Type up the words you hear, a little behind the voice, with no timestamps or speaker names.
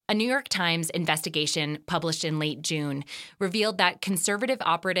A New York Times investigation published in late June revealed that conservative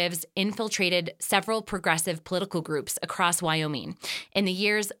operatives infiltrated several progressive political groups across Wyoming in the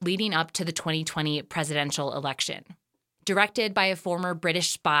years leading up to the 2020 presidential election. Directed by a former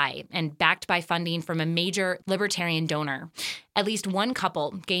British spy and backed by funding from a major libertarian donor, at least one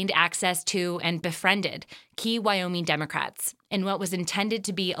couple gained access to and befriended key Wyoming Democrats in what was intended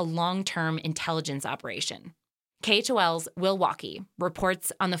to be a long-term intelligence operation. KHOL's Will Walkey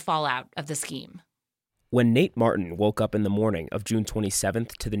reports on the fallout of the scheme. When Nate Martin woke up in the morning of June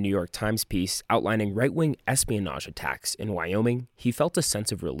 27th to the New York Times piece outlining right-wing espionage attacks in Wyoming, he felt a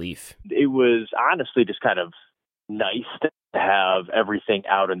sense of relief. It was honestly just kind of nice to have everything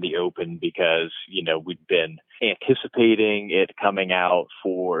out in the open because, we'd been anticipating it coming out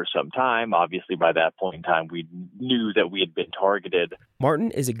for some time. Obviously, by that point in time, we knew that we had been targeted. Martin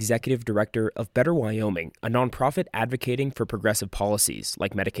is executive director of Better Wyoming, a nonprofit advocating for progressive policies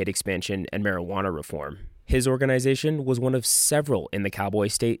like Medicaid expansion and marijuana reform. His organization was one of several in the Cowboy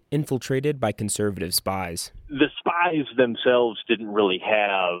State infiltrated by conservative spies. The spies themselves didn't really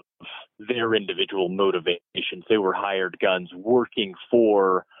have their individual motivations. They were hired guns working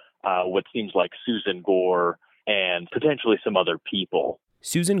for what seems like Susan Gore and potentially some other people.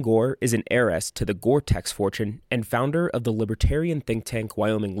 Susan Gore is an heiress to the Gore-Tex fortune and founder of the libertarian think tank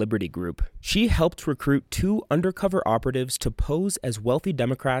Wyoming Liberty Group. She helped recruit 2 undercover operatives to pose as wealthy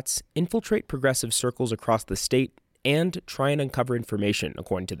Democrats, infiltrate progressive circles across the state, and try and uncover information,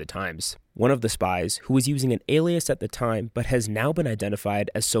 according to the Times. One of the spies, who was using an alias at the time but has now been identified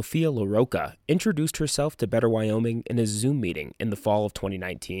as Sophia LaRocca, introduced herself to Better Wyoming in a Zoom meeting in the fall of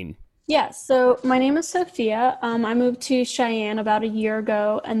 2019. Yeah, so my name is Sophia. I moved to Cheyenne about a year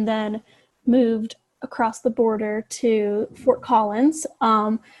ago and then moved across the border to Fort Collins.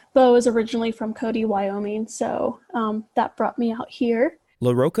 But I was originally from Cody, Wyoming, so that brought me out here.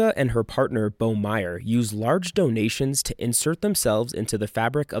 LaRocca and her partner, Bo Meyer, used large donations to insert themselves into the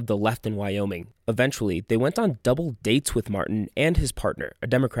fabric of the left in Wyoming. Eventually, they went on double dates with Martin and his partner, a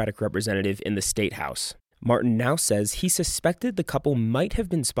Democratic representative in the State House. Martin now says he suspected the couple might have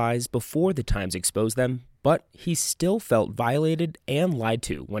been spies before the Times exposed them, but he still felt violated and lied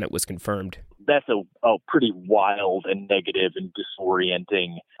to when it was confirmed. That's a pretty wild and negative and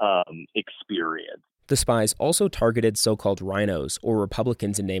disorienting experience. The spies also targeted so-called rhinos, or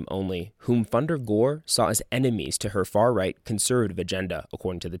Republicans in name only, whom funder Gore saw as enemies to her far-right conservative agenda,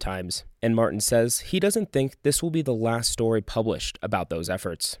 according to the Times. And Martin says he doesn't think this will be the last story published about those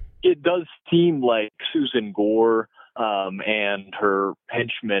efforts. It does seem like Susan Gore and her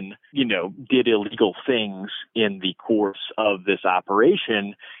henchmen, did illegal things in the course of this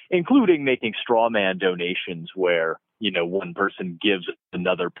operation, including making straw man donations where, one person gives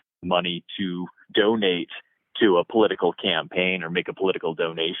another money to donate to a political campaign or make a political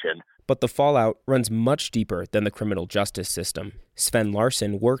donation. But the fallout runs much deeper than the criminal justice system. Sven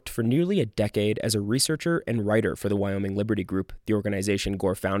Larson worked for nearly a decade as a researcher and writer for the Wyoming Liberty Group, the organization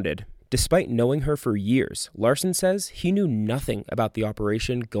Gore founded. Despite knowing her for years, Larson says he knew nothing about the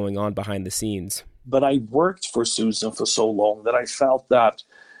operation going on behind the scenes. But I worked for Susan for so long that I felt that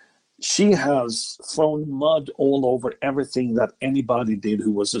she has thrown mud all over everything that anybody did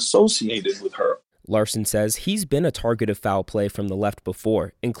who was associated with her. Larson says he's been a target of foul play from the left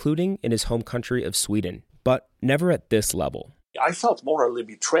before, including in his home country of Sweden, but never at this level. I felt morally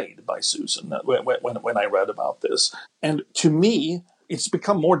betrayed by Susan when I read about this. And to me, it's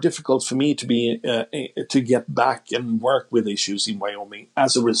become more difficult for me to get back and work with issues in Wyoming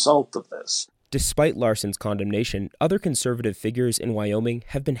as a result of this. Despite Larson's condemnation, other conservative figures in Wyoming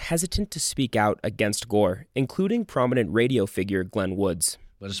have been hesitant to speak out against Gore, including prominent radio figure Glenn Woods.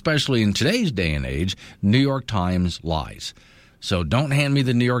 But especially in today's day and age, New York Times lies. So don't hand me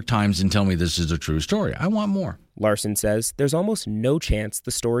the New York Times and tell me this is a true story. I want more. Larson says there's almost no chance the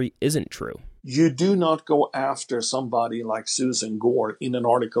story isn't true. You do not go after somebody like Susan Gore in an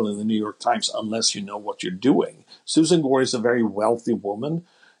article in the New York Times unless you know what you're doing. Susan Gore is a very wealthy woman.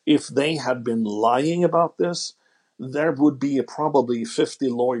 If they had been lying about this, there would be probably 50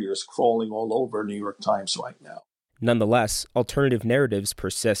 lawyers crawling all over New York Times right now. Nonetheless, alternative narratives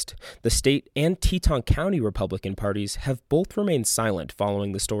persist. The state and Teton County Republican parties have both remained silent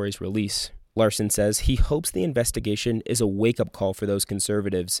following the story's release. Larson says he hopes the investigation is a wake-up call for those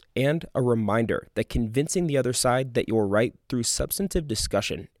conservatives and a reminder that convincing the other side that you're right through substantive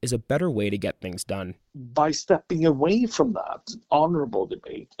discussion is a better way to get things done. By stepping away from that honorable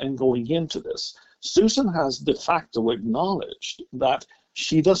debate and going into this, Susan has de facto acknowledged that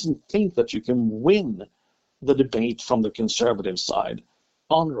she doesn't think that you can win the debate from the conservative side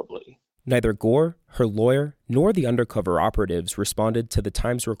honorably. Neither Gore, her lawyer, nor the undercover operatives responded to the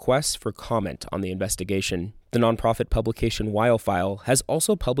Times' requests for comment on the investigation. The nonprofit publication WyoFile has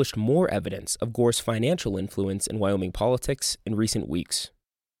also published more evidence of Gore's financial influence in Wyoming politics in recent weeks.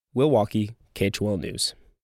 Will Walkey, KHOL News.